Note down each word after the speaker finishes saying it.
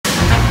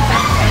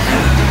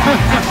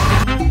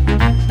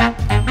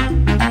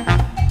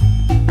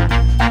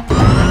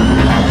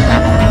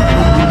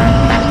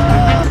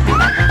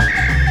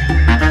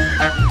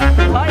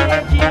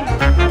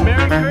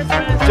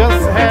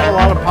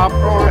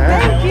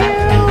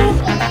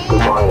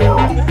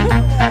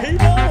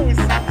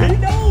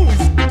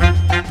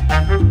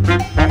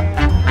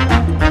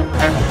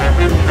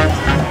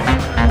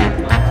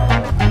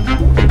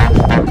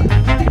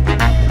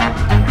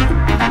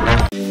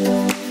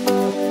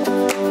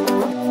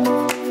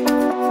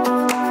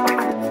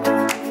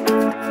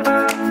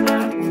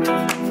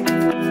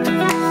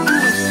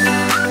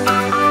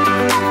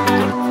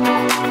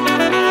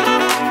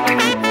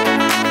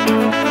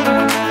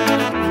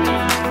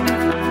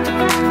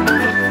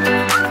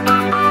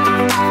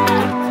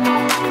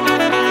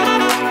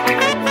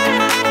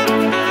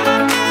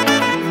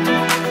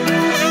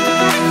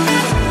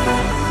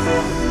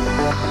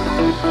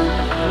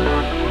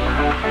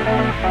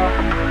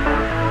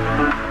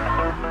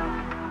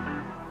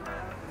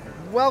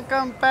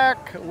welcome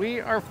back. We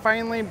are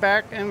finally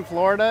back in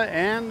Florida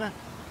and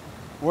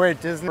we're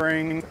at Disney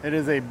Springs. It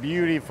is a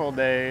beautiful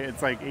day.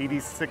 It's like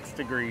 86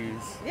 degrees.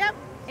 Yep,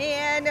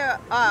 and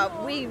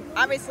we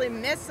obviously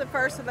missed the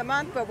first of the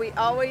month, but we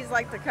always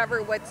like to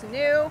cover what's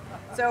new.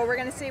 So we're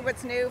gonna see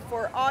what's new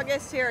for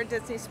August here at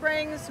Disney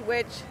Springs,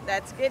 which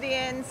that's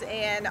Gideon's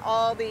and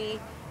all the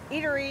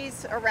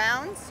eateries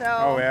around. So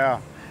oh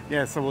yeah.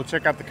 Yeah, so we'll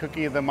check out the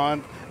cookie of the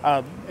month.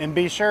 And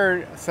be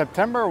sure,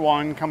 September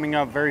 1 coming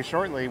up very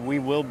shortly, we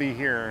will be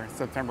here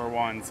September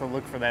 1. So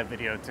look for that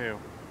video too.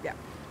 Yeah,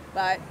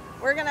 but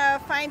we're gonna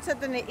find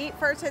something to eat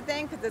first, I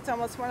think, because it's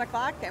almost 1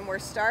 o'clock and we're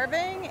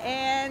starving.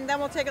 And then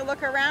we'll take a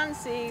look around and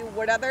see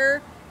what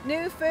other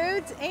new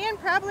foods and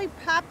probably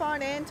pop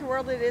on into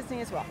World of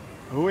Disney as well.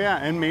 Oh yeah,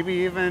 and maybe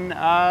even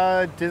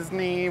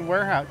Disney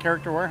warehouse,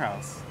 character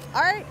warehouse.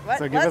 All right,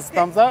 so give us a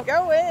thumbs up.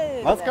 Go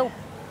in. Let's go.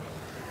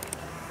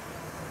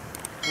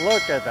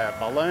 Look at that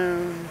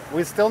balloon.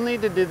 We still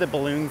need to do the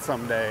balloon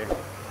someday.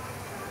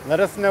 Let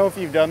us know if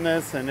you've done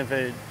this and if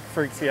it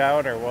freaks you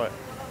out or what.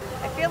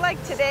 I feel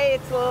like today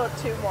it's a little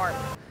too warm.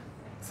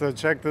 So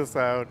check this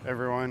out,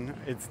 everyone.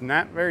 It's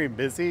not very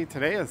busy.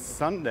 Today is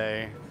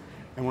Sunday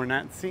and we're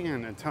not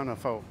seeing a ton of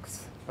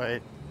folks,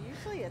 but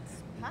usually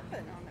it's popping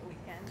on the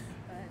weekends,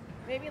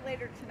 but maybe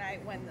later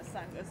tonight when the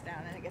sun goes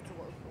down and it gets a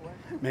little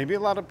cooler. Maybe a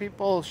lot of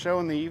people show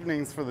in the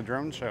evenings for the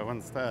drone show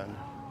instead.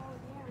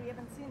 We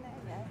haven't seen that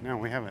yet. No,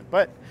 we haven't.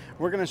 But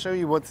we're going to show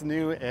you what's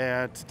new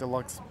at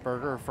Deluxe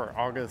Burger for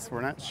August.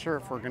 We're not sure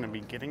if we're going to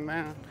be getting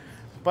that,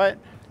 but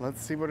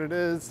let's see what it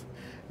is.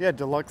 Yeah,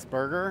 Deluxe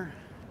Burger.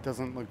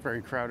 Doesn't look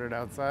very crowded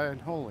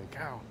outside. Holy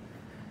cow.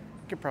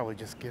 You could probably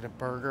just get a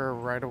burger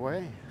right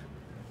away.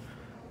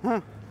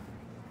 Huh.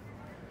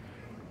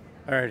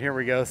 All right, here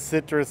we go.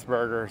 Citrus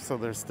Burger. So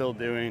they're still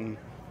doing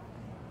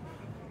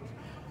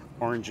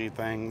orangey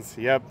things.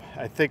 Yep,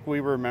 I think we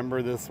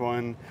remember this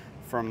one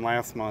from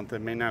last month. It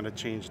may not have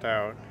changed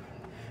out.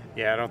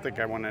 Yeah, I don't think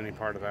I want any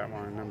part of that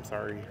one. I'm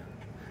sorry.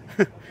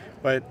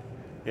 But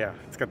yeah,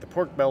 it's got the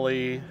pork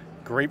belly,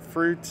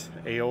 grapefruit,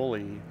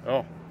 aioli. Oh,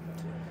 all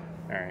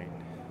right.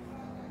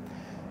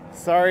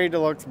 Sorry,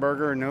 Deluxe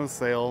Burger, no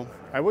sale.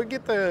 I would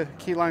get the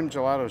key lime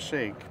gelato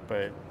shake,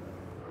 but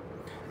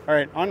all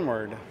right,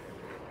 onward.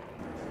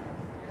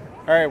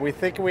 All right, we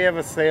think we have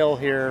a sale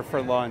here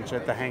for lunch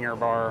at the Hangar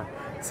bar.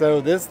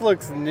 So this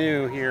looks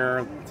new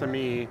here to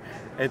me.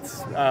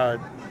 It's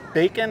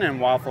bacon and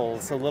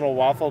waffles, so little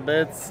waffle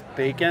bits,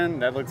 bacon,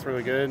 that looks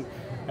really good.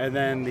 And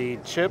then the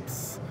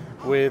chips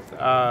with,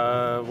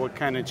 what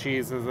kind of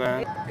cheese is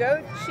that?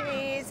 Goat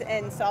cheese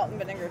and salt and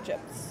vinegar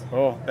chips.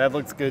 Oh, that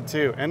looks good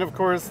too. And of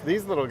course,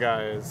 these little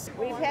guys.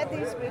 We've had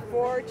these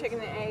before, chicken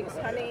and eggs,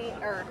 honey,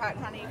 or hot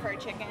honey fried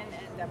chicken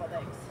and deviled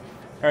eggs.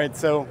 All right,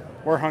 so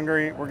we're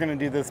hungry. We're gonna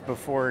do this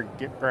before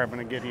grabbing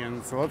a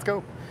Gideon, so let's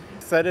go.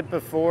 Said it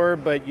before,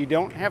 but you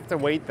don't have to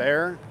wait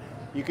there.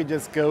 You could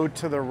just go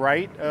to the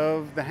right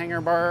of the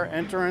Hangar bar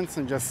entrance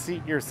and just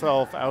seat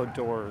yourself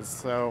outdoors.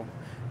 So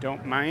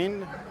don't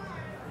mind.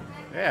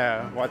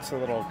 Yeah, watch the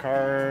little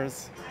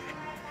cars.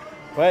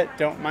 But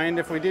don't mind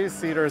if we do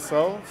seat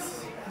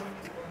ourselves.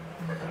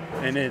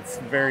 And it's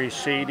very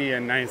shady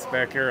and nice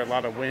back here. A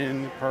lot of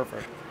wind.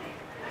 Perfect.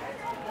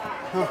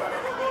 Huh.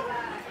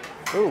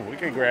 Ooh, we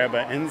could grab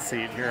an end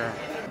seat here.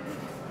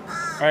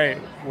 All right,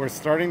 we're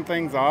starting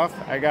things off.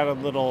 I got a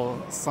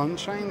little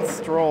Sunshine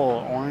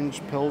Stroll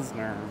Orange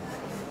Pilsner.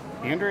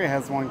 Andrea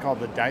has one called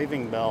the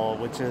Diving Bell,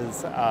 which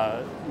is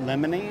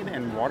lemonade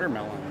and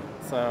watermelon.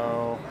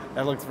 So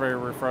that looks very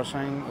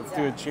refreshing. Let's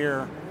do a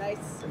cheer.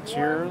 Nice.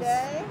 Cheers,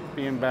 day.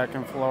 Being back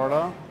in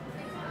Florida.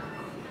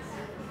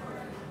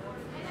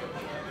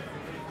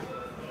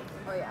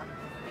 Oh yeah,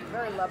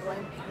 very lovely.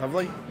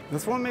 Lovely.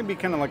 This one may be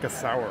kind of like a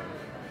sour.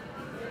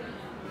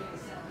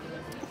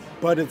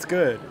 But it's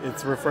good.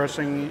 It's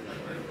refreshing.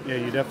 Yeah,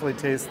 you definitely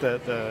taste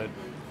the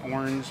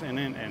orange in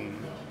it, and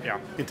yeah,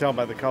 you can tell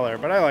by the color,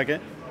 but I like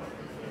it.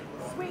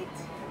 Sweet,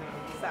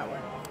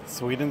 sour.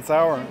 Sweet and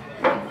sour.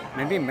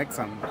 Maybe mix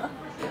them.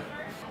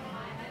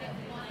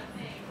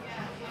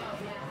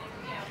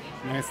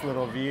 Nice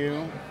little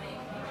view.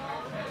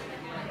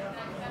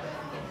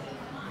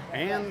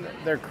 And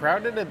they're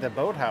crowded at the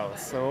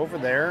boathouse. So over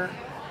there,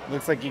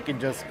 looks like you can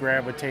just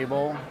grab a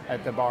table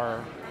at the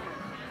bar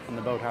on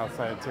the boathouse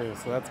side too,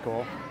 so that's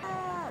cool.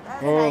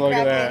 Oh, look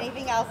at that.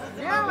 Anything else at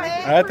the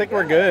moment? I think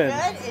we're good.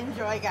 Good.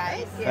 Enjoy,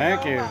 guys.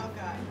 Thank you.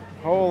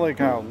 Holy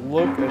cow,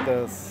 look at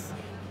this.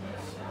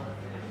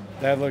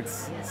 That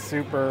looks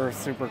super,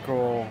 super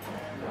cool.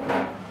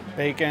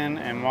 Bacon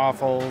and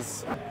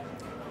waffles.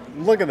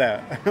 Look at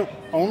that.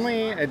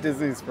 Only at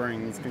Disney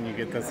Springs can you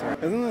get this one.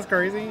 Isn't this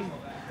crazy?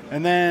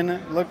 And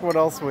then look what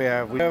else we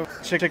have. We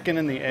have chicken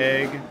and the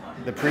egg.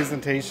 The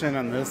presentation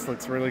on this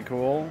looks really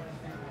cool.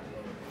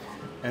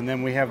 And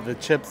then we have the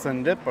chips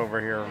and dip over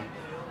here.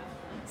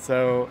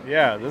 So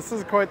yeah, this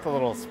is quite the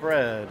little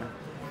spread.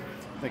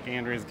 I think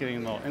Andrea's getting a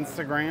little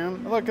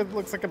Instagram. Look, it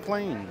looks like a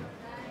plane.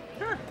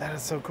 That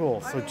is so cool.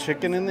 So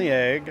chicken and the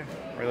egg,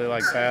 really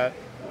like that.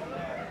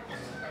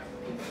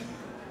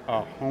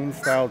 Home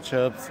style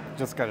chips.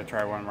 Just got to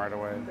try one right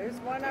away. There's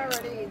one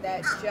already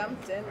that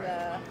jumped in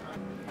the...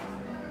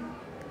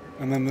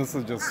 And then this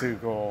is just too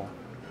cool.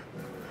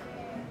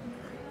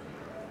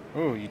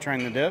 Ooh, you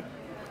trying the dip?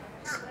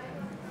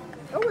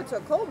 Oh, it's a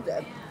cold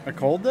dip. A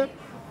cold dip?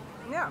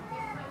 Yeah.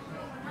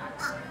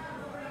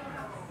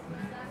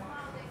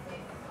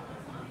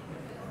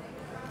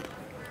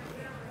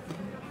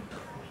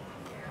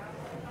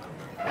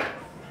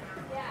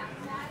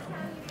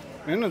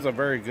 And it's a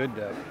very good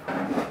dip.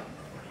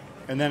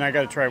 And then I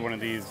got to try one of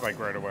these like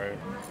right away.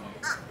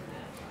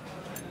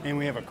 And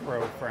we have a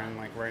crow friend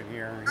like right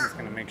here. He's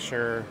going to make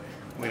sure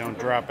we don't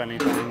drop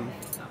anything.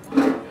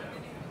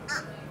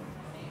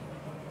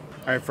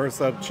 All right,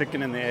 first up,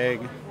 chicken and the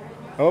egg.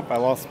 Oh, I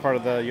lost part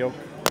of the yolk.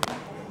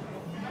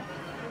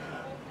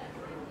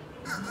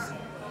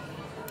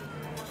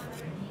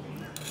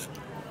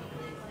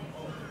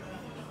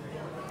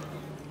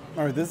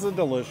 All right, this is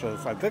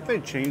delicious. I think they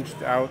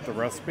changed out the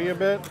recipe a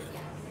bit.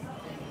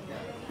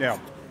 Yeah,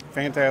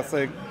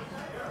 fantastic.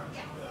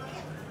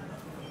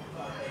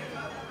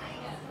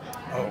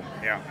 Oh,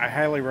 yeah, I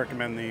highly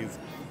recommend these.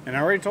 And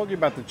I already told you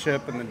about the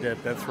chip and the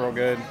dip. That's real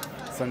good.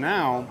 So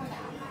now,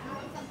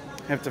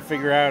 I have to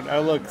figure out,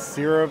 oh, look,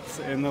 syrup's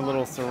in the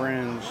little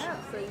syringe. Yeah,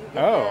 so you get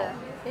to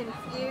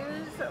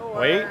infuse or...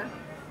 Wait.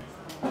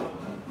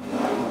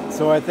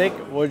 So I think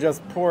we'll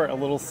just pour a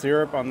little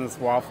syrup on this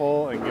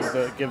waffle and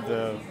give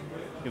the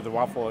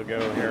waffle a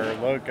go here.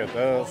 Look at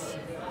this.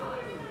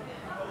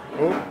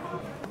 Oh.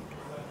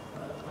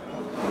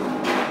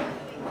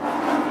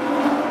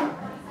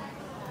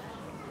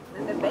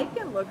 And the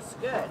bacon looks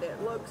good.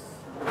 It looks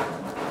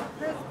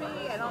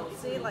crispy. I don't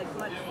see like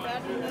much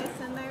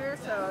fattiness in there,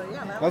 so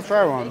yeah. Let's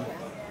try one.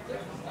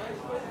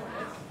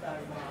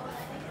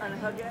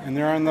 Unhook it. And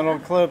they're on little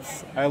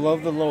clips. I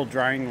love the little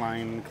drying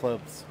line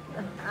clips.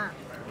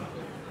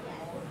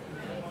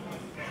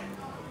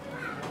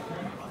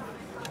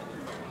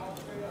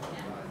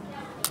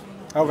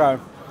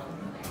 Okay.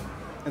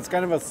 It's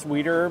kind of a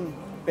sweeter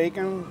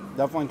bacon.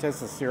 Definitely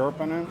tastes the syrup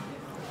in it.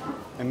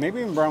 And maybe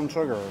even brown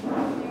sugar.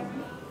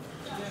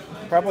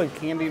 Probably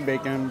candied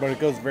bacon, but it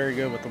goes very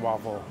good with the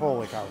waffle.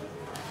 Holy cow.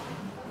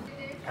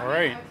 All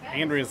right,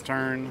 Andrea's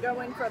turn.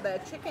 Going for the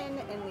chicken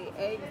and the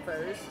egg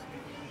first.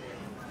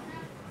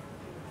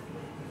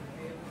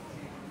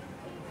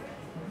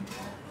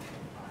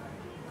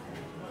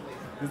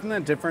 Isn't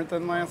that different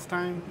than last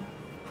time?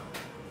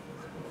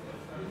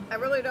 I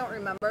really don't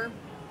remember.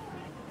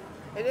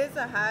 It is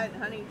a hot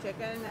honey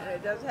chicken, and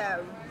it does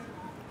have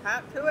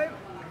hot to it,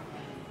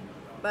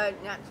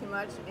 but not too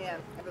much,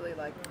 and I really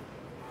like it.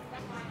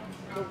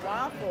 The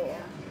waffle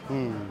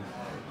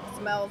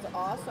smells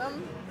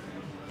awesome.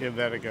 Give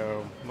that a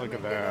go. Look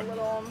at that.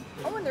 Oh,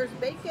 and there's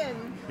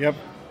bacon Yep,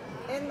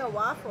 in the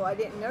waffle. I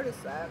didn't notice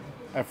that.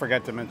 I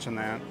forgot to mention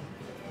that.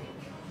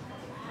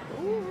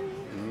 Ooh.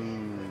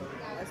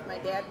 As my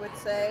dad would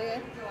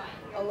say,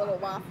 a little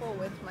waffle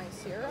with my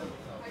syrup.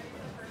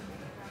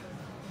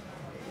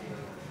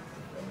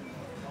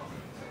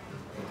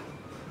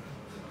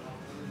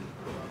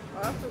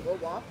 Oh, that's a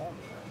good waffle.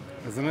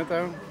 Isn't it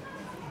though?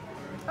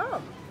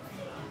 Oh.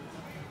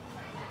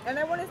 And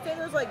I want to say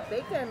there's like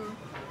bacon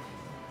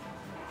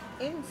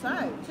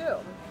inside too.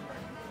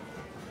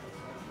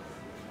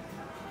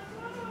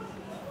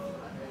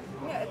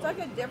 Yeah, it's like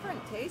a different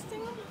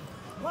tasting.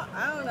 Well,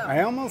 I don't know.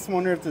 I almost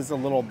wonder if there's a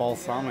little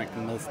balsamic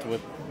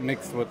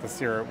mixed with the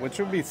syrup, which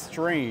would be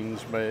strange,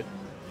 but...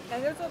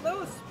 And there's a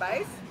little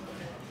spice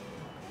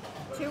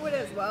to it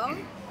as well.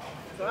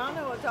 So I don't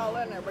know what's all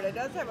in there, but it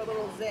does have a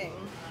little zing.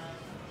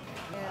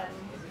 And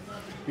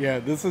yeah,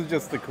 this is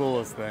just the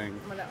coolest thing.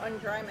 I'm gonna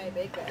undry my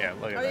bacon. Yeah,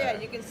 look at that. Oh that.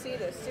 yeah, you can see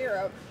the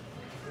syrup,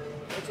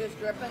 which is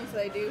dripping, so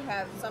they do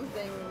have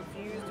something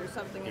infused or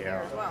something in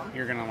there as well.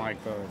 You're gonna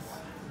like those.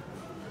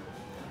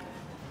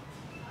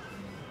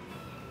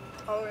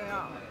 Oh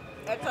yeah,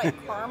 it's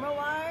like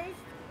caramelized.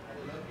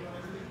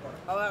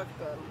 Oh, that's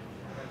good.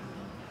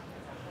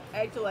 I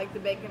actually like the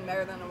bacon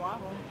better than the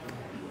waffle.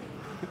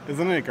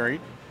 Isn't it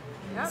great?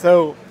 Yep.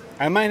 So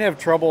I might have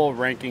trouble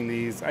ranking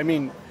these. I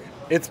mean,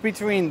 it's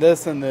between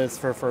this and this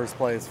for first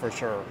place for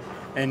sure.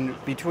 And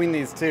between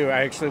these two,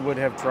 I actually would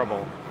have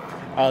trouble.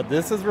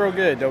 This is real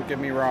good, don't get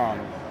me wrong.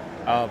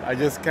 I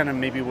just kind of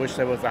maybe wish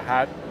there was a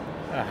hot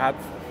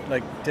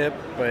like dip,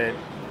 but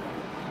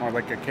more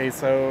like a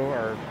queso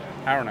or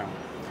I don't know.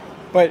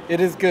 But it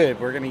is good.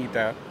 We're gonna eat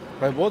that.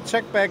 But we'll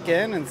check back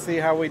in and see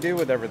how we do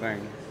with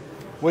everything.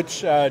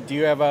 Which do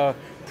you have a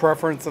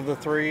preference of the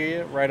three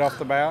right off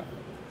the bat?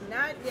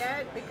 Not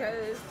yet,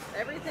 because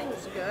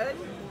everything's good,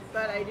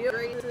 but I do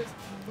agree this is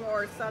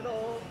more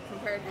subtle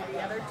compared to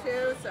the other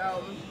two,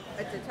 so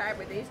it's a tie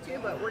with these two,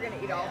 but we're going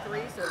to eat all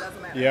three, so it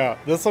doesn't matter. Yeah,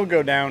 this will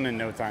go down in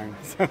no time.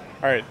 All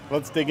right,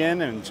 let's dig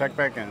in and check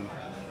back in.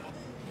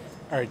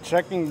 All right,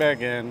 checking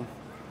back in.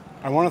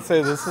 I want to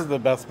say this is the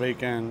best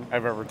bacon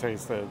I've ever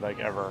tasted, like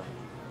ever.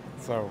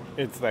 So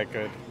it's that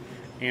good.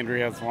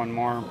 Andrea has one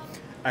more.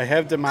 I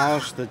have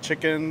demolished the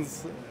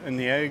chickens and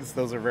the eggs.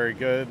 Those are very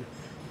good.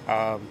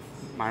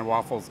 My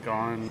waffle's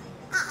gone.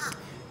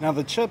 Now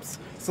the chips,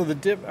 so the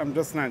dip, I'm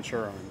just not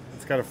sure on.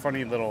 It's got a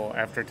funny little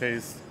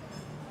aftertaste.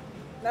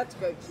 That's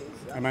goat cheese.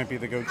 Though. It might be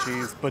the goat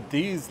cheese, but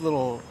these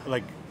little,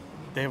 like,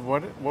 they have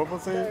what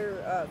was it?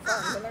 They're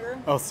salt and vinegar.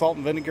 Oh, salt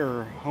and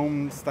vinegar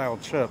home-style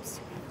chips.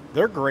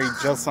 They're great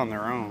just on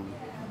their own.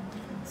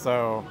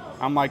 So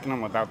I'm liking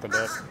them without the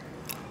dip.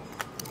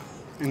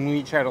 And we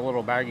each had a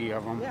little baggie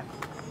of them. Yeah,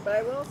 but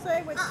I will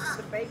say with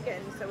the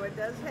bacon, so it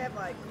does have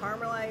like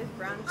caramelized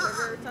brown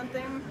sugar or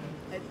something.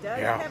 It does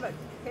have a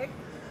kick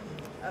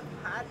of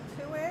hot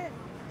to it.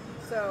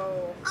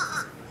 So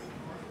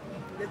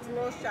it's a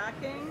little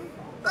shocking,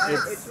 but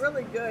it's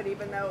really good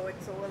even though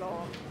it's a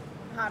little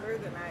hotter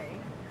than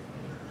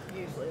I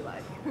usually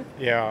like.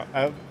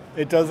 Yeah,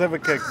 it does have a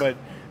kick, but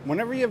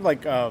whenever you have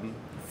like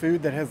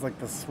food that has like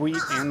the sweet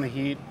and the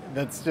heat,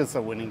 that's just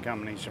a winning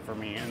combination for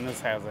me, and this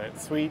has it.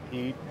 Sweet,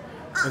 heat,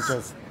 it's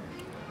just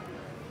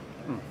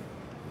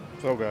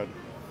so good.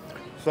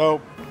 So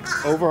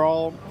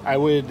overall, I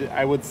would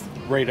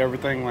rate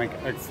everything like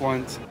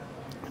excellent.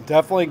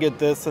 Definitely get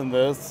this and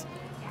this.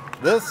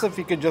 This, if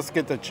you could just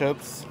get the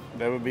chips,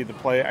 that would be the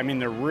play. I mean,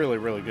 they're really,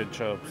 really good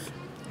chips,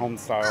 home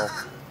style.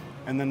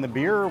 And then the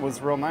beer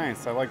was real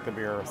nice. I like the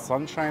beer.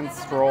 Sunshine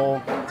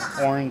Stroll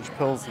Orange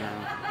Pilsner.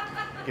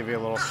 Give you a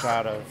little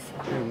shot of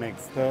who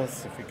makes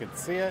this, if you could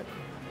see it.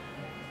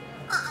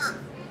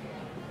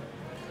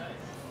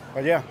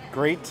 But yeah,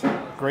 great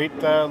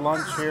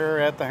lunch here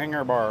at the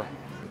Hangar Bar.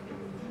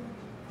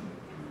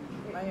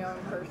 My own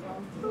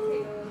personal.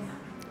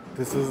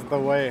 This is the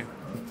way.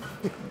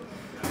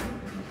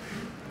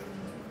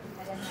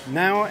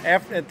 Now,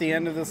 at the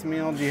end of this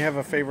meal, do you have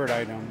a favorite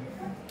item?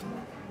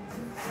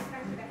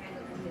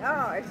 No,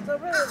 I still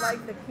really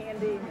like the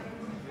candied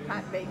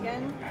hot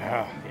bacon.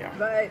 Yeah.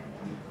 But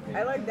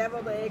I like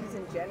deviled eggs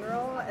in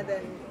general, and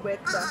then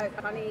with the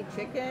honey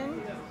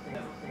chicken,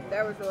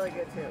 that was really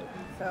good too.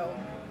 So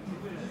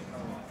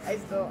I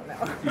still don't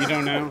know. You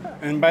don't know?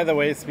 And by the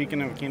way,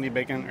 speaking of candied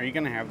bacon, are you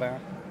going to have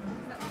that?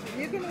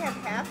 You can have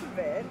half of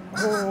it.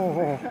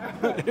 Oh,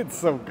 it's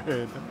so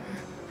good.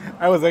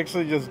 I was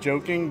actually just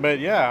joking, but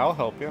yeah, I'll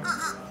help you.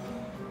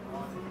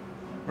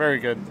 Very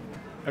good.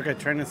 Okay,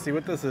 trying to see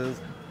what this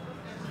is.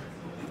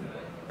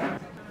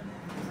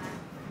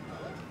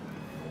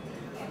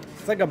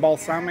 It's like a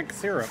balsamic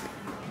syrup.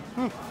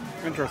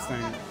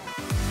 Interesting.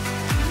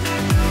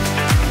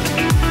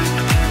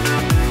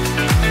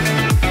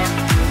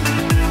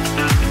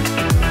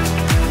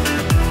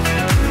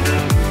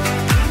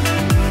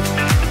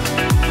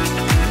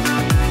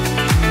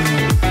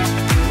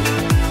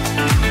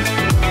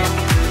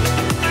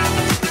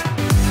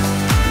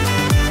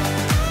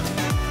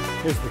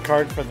 Here's the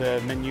card for the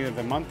menu of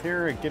the month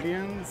here at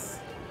Gideon's.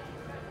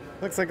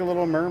 Looks like a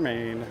little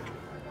mermaid.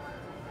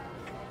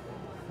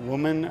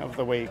 Woman of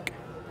the Wake.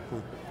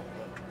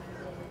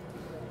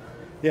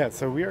 Yeah,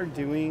 so we are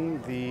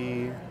doing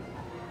the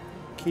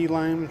key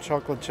lime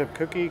chocolate chip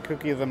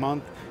cookie of the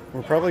month.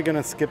 We're probably going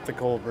to skip the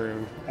cold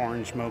brew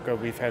orange mocha.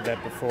 We've had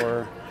that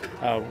before.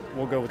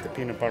 We'll go with the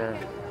peanut butter.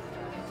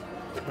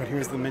 But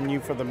here's the menu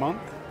for the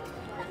month.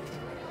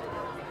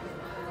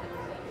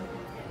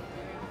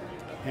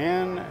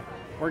 And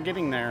we're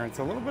getting there. It's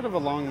a little bit of a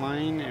long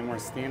line and we're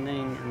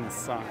standing in the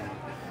sun.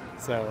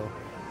 So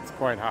it's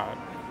quite hot.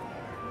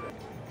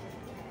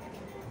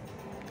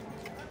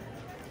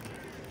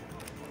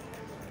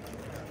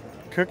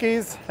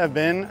 Cookies have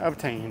been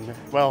obtained.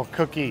 Well,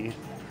 cookie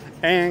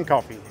and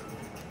coffee.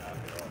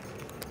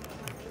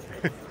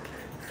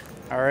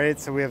 All right,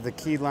 so we have the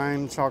key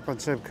lime chocolate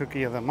chip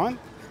cookie of the month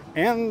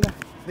and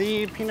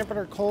the peanut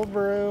butter cold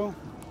brew.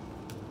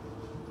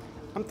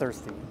 I'm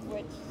thirsty.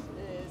 Which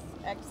is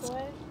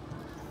excellent.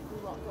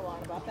 We won't go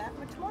on about that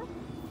much more.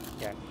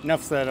 Yeah,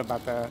 enough said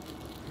about that.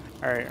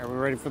 All right, are we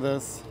ready for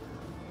this?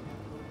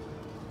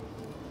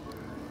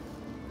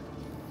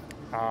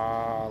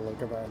 Ah,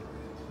 look at that.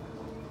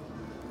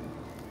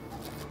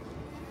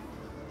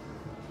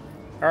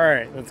 All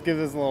right, let's give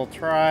this a little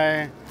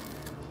try.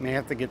 May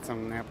have to get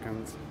some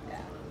napkins.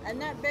 Yeah, I'm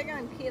not big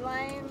on key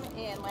lime,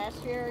 and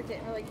last year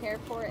didn't really care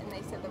for it, and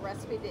they said the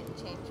recipe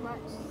didn't change much.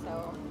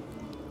 So,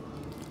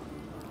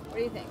 what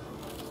do you think?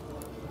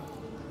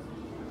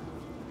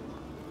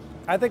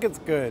 I think it's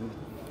good.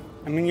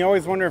 I mean, you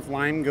always wonder if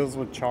lime goes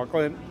with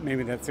chocolate.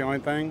 Maybe that's the only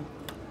thing.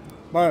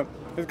 But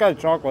it's got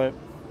chocolate,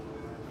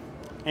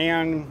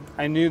 and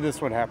I knew this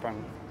would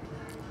happen.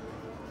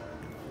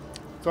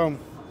 So,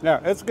 yeah,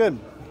 it's good.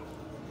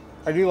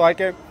 I do like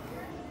it.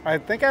 I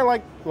think I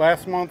like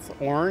last month's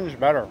orange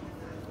better.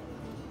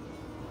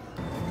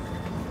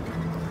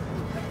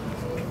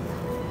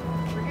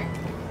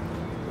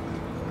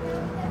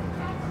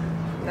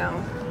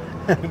 No.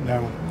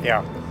 No.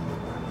 Yeah.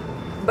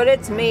 But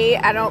it's me.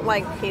 I don't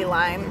like key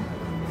lime.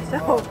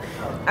 So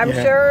I'm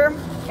sure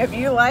if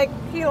you like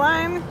key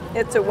lime,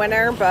 it's a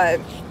winner, but...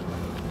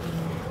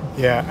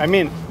 Yeah, I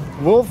mean,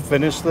 we'll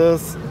finish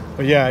this.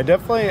 But yeah, I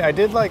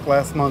did like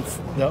last month's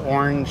the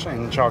orange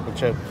and chocolate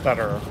chip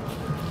better.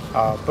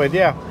 But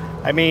yeah,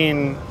 I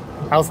mean,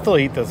 I'll still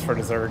eat this for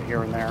dessert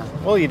here and there.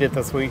 We'll eat it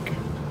this week.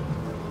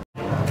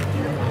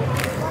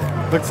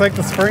 Looks like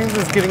the Springs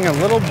is getting a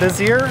little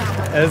busier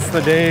as the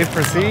day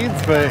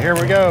proceeds, but here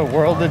we go.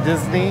 World of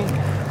Disney.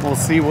 We'll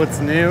see what's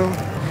new.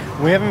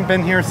 We haven't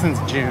been here since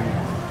June.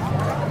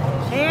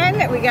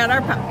 And we got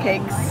our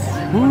cupcakes.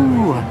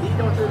 Ooh.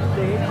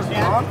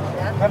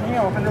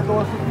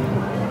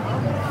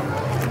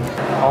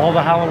 All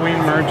the Halloween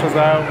merch is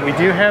out. We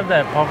do have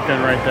that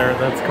pumpkin right there.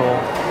 That's cool.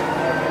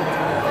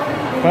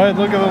 But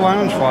look at the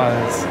lounge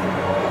flies.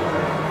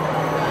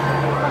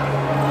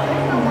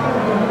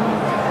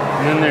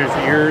 And then there's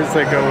ears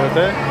that go with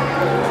it.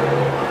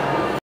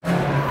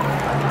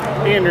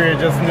 Andrea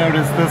just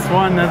noticed this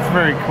one. That's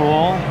very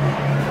cool.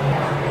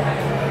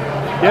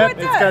 Yep,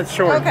 it's got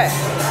shorts. Okay.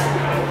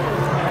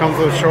 Comes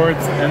with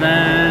shorts. And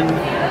then,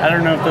 I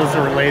don't know if those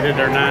are related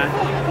or not.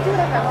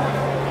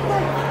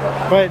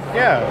 But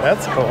yeah,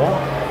 that's cool.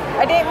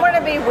 I didn't want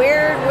to be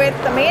weird with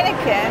the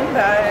mannequin,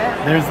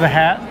 but... There's the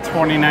hat,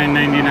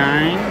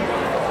 $29.99.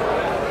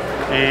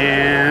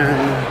 And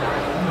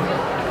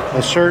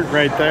the shirt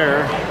right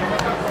there.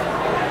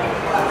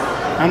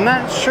 I'm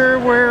not sure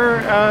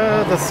where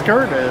the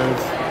skirt is.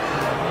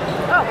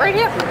 Oh, right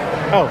here.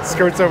 Oh,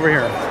 skirt's over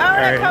here. Oh,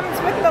 and it comes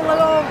with the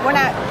little,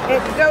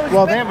 it goes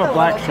well, with they have a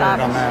black shirt top.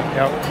 on that.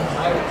 Yep.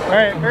 All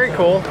right, very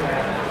cool.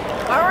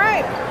 All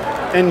right.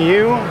 And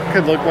you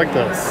could look like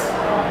this.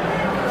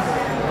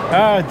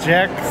 Oh,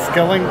 Jack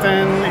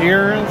Skellington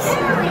ears.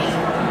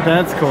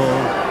 That's cool.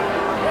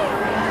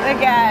 They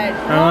got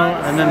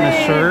and then the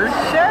shirt.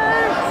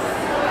 Shirts.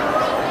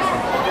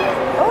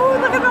 Oh,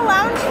 look at the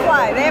lounge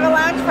fly. They have a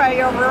lounge fly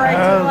over right to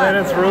the left. That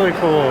is really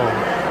cool.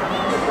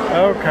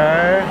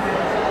 Okay.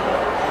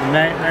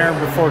 Nightmare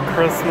Before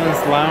Christmas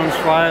lounge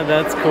fly.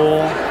 That's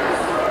cool.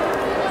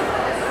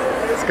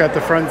 It's got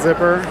the front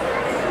zipper.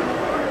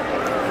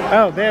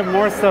 Oh, they have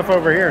more stuff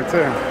over here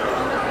too.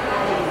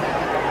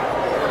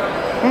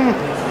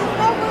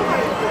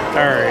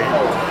 Alright.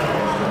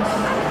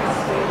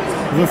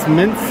 This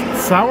mint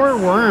sour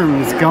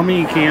worms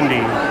gummy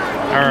candy.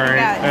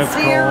 Alright, that's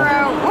cool.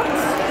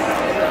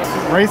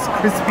 Whoops. Rice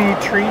Krispie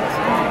treat.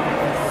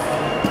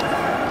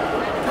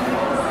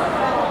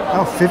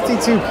 Oh,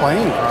 52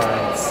 playing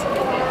cards.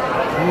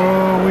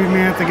 Whoa, we may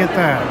have to get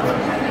that.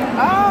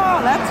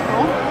 Oh, that's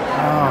cool.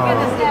 Oh.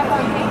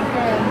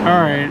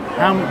 Alright,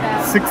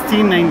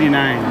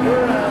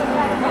 $16.99.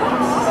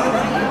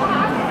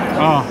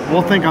 Oh,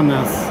 we'll think on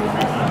this.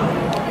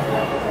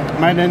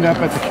 Might end up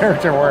at the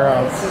character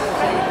warehouse.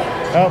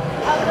 Oh,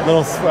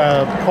 little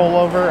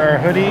pullover or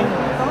hoodie.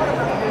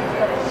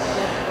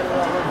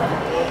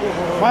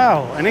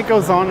 Wow, and it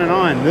goes on and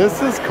on.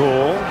 This is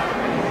cool.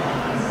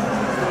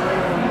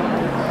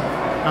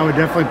 I would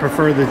definitely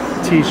prefer the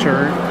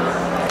t-shirt.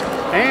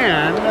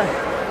 And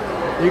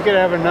you could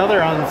have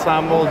another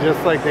ensemble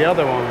just like the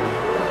other one.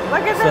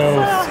 Look at this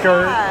little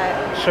skirt,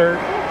 hat. shirt,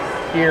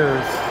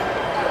 ears.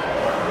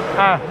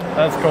 Ah,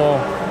 that's cool.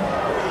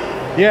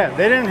 Yeah,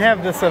 they didn't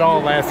have this at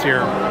all last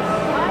year.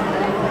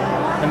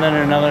 And then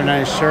another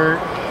nice shirt.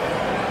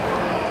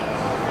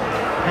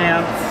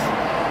 Pants.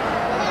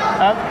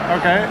 Up,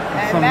 okay.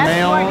 And some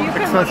male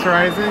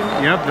accessorizing.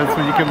 Yep, that's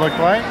what you could look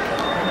like.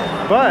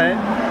 But,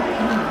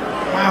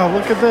 wow,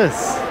 look at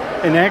this.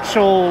 An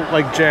actual,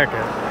 like,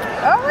 jacket.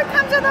 Oh, it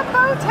comes with a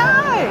bow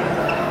tie.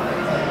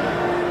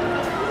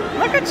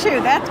 Look at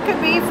you. That could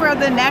be for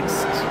the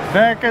next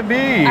That could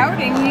be.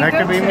 outing you That go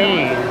could be to.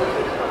 me.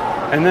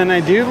 And then I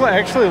do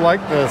actually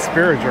like the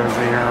Spirit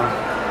jersey here.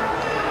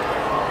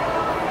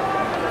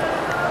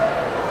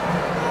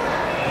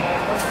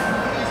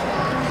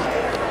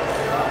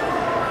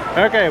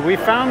 Okay, we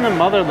found the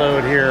mother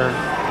load here.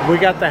 We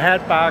got the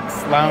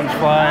Hatbox Lounge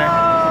Fly.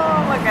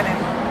 Oh, look at him.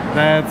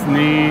 That's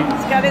neat.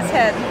 He's got his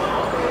head.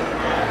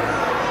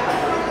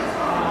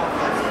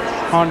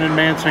 Haunted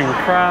Mansion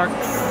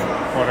Crocs.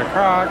 What a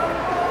croc.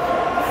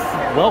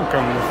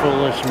 Welcome,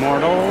 foolish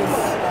mortals.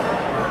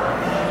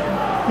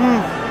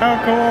 How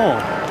cool.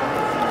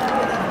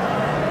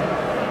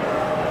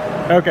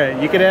 Okay,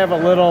 you could have a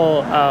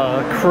little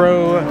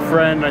crow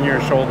friend on your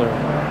shoulder.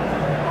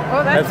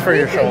 Oh, that's for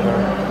your creepy. shoulder.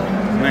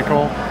 Isn't that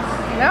cool?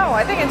 No,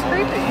 I think it's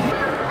creepy.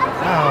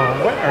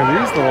 Wow, what are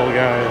these little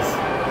guys?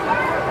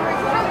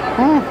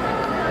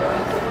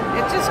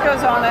 It just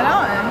goes on and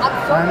on.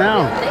 I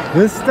know.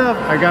 This stuff,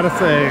 I gotta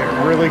say,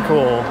 really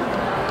cool.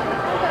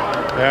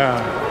 Yeah.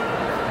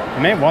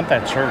 You may want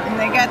that shirt. And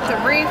they got the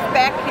reef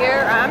back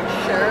here, I'm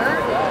sure.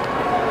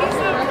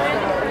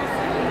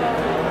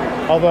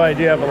 Although I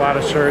do have a lot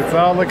of shirts.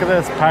 Oh, look at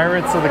this.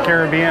 Pirates of the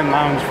Caribbean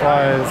lounge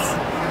flies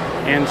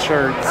and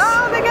shirts.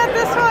 Oh, they got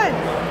this one.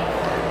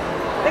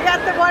 They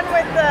got the one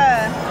with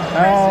the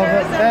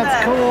prisoners and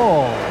that's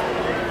cool.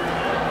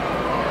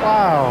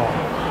 Wow.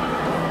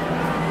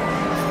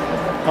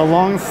 A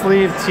long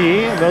sleeve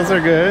tee. Those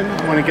are good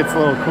when it gets a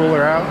little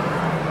cooler out.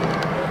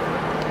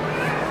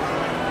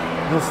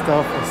 This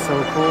stuff is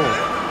so cool.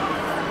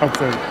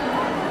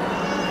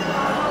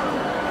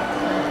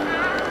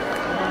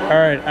 All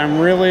right, I'm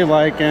really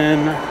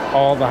liking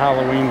all the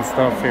Halloween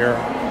stuff here.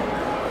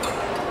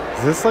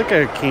 Is this like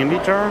a candy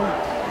jar?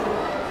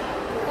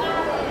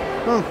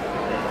 Huh.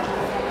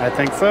 I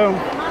think so.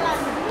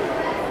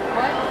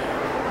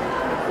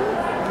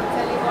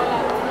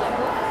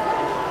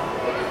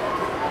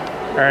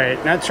 All right,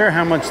 not sure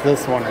how much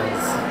this one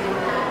is.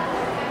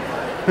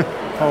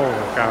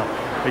 Oh god.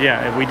 But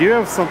yeah, we do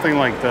have something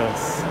like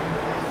this,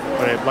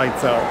 but it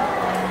lights up.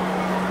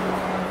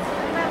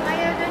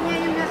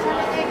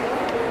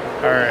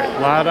 All right, a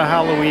lot of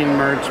Halloween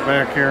merch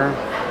back here.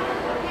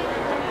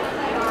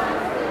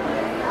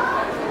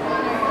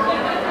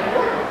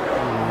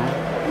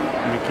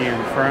 Mickey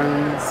and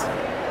Friends.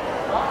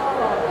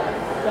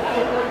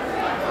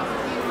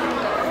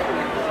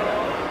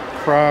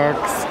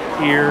 Crocs,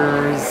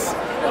 ears,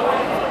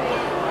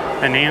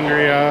 and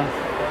Andrea.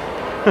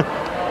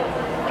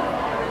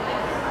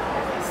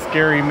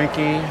 Scary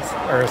Mickey,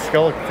 or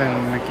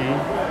Skellington Mickey.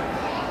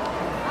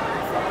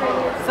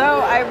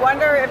 So I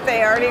wonder if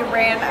they already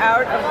ran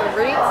out of the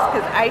wreaths,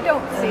 because I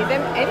don't see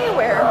them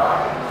anywhere.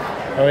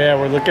 Oh yeah,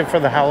 we're looking for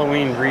the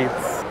Halloween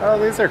wreaths. Oh,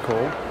 these are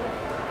cool.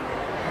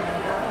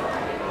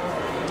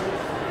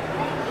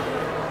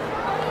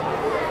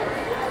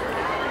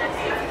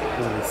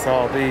 We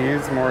saw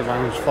these, more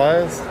lounge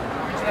flies.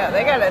 Yeah,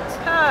 they got a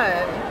ton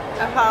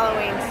of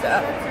Halloween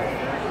stuff.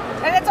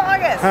 And it's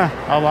August. Huh,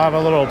 a lot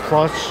of little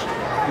plush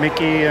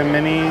Mickey and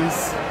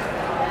Minnies.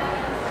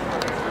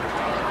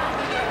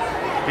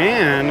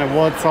 And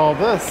what's all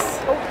this?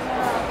 Oh.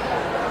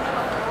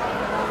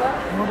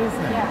 What is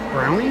that?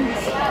 Brownies?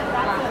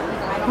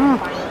 Huh.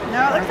 No,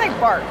 it looks like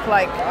bark,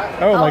 like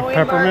Oh, Halloween like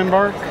peppermint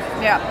bark?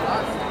 Yeah.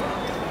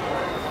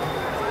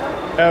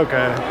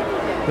 Okay.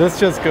 This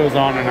just goes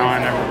on and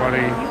on,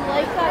 everybody.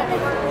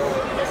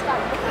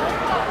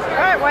 All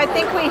right, well, I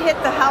think we hit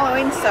the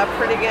Halloween stuff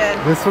pretty good.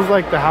 This was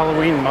like the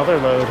Halloween mother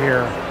load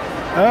here.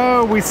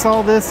 Oh, we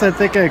saw this, I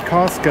think, at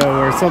Costco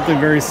or something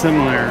very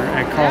similar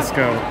at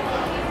Costco. Yep.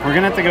 We're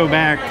gonna have to go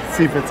back,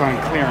 see if it's on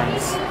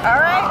clearance.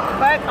 All right,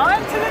 but on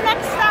to the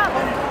next stop.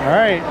 All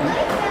right.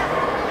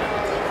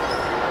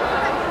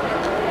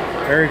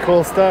 Very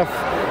cool stuff.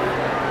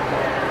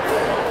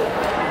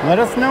 Let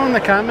us know in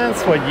the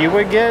comments what you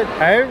would get.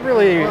 I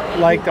really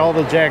liked all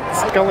the Jack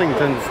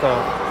Skellington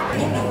stuff.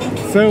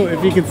 So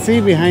if you can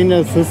see behind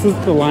us, this is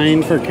the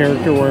line for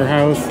Character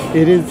Warehouse.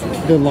 It is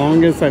the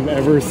longest I've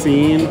ever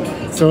seen.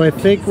 So I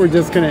think we're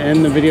just gonna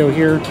end the video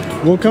here.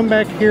 We'll come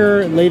back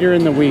here later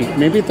in the week.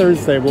 Maybe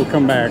Thursday we'll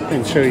come back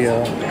and show you.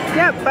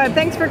 Yep, but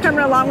thanks for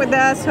coming along with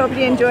us. Hope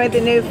you enjoyed the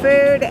new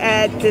food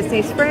at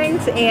Disney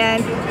Springs,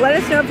 and let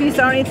us know if you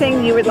saw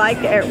anything you would like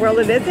at World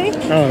of Disney.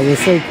 Oh, it was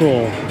so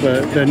cool,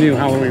 the new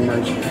Halloween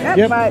merch.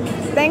 Yep, but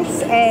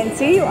thanks, and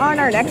see you on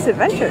our next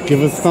adventure.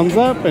 Give us a thumbs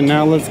up, and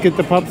now let's get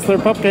the pups their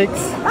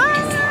cupcakes. Ah!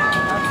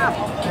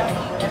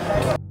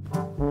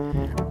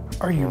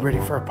 Are you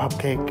ready for a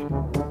cupcake?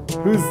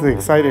 Who's the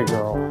excited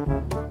girl?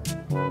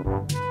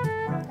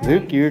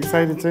 Luke, you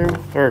excited too?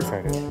 They're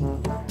excited.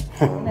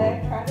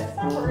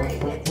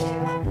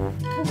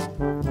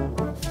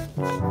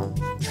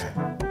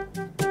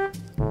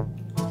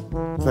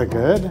 Is that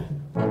good?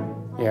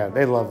 Yeah,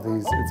 they love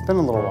these. It's been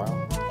a little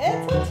while.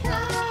 It's a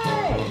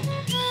tie!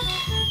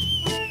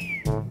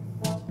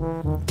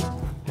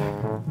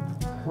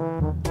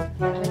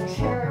 Make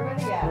sure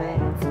everybody got it.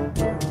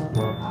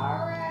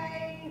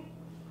 Alright.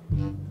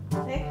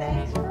 Say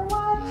thanks for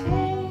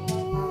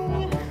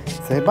watching.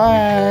 Say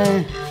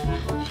bye.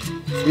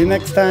 See you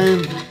next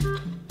time.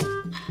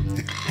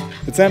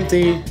 It's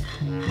empty.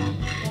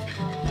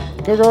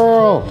 Good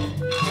girl.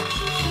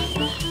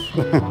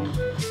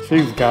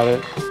 She's got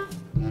it.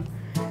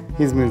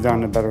 He's moved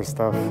on to better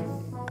stuff.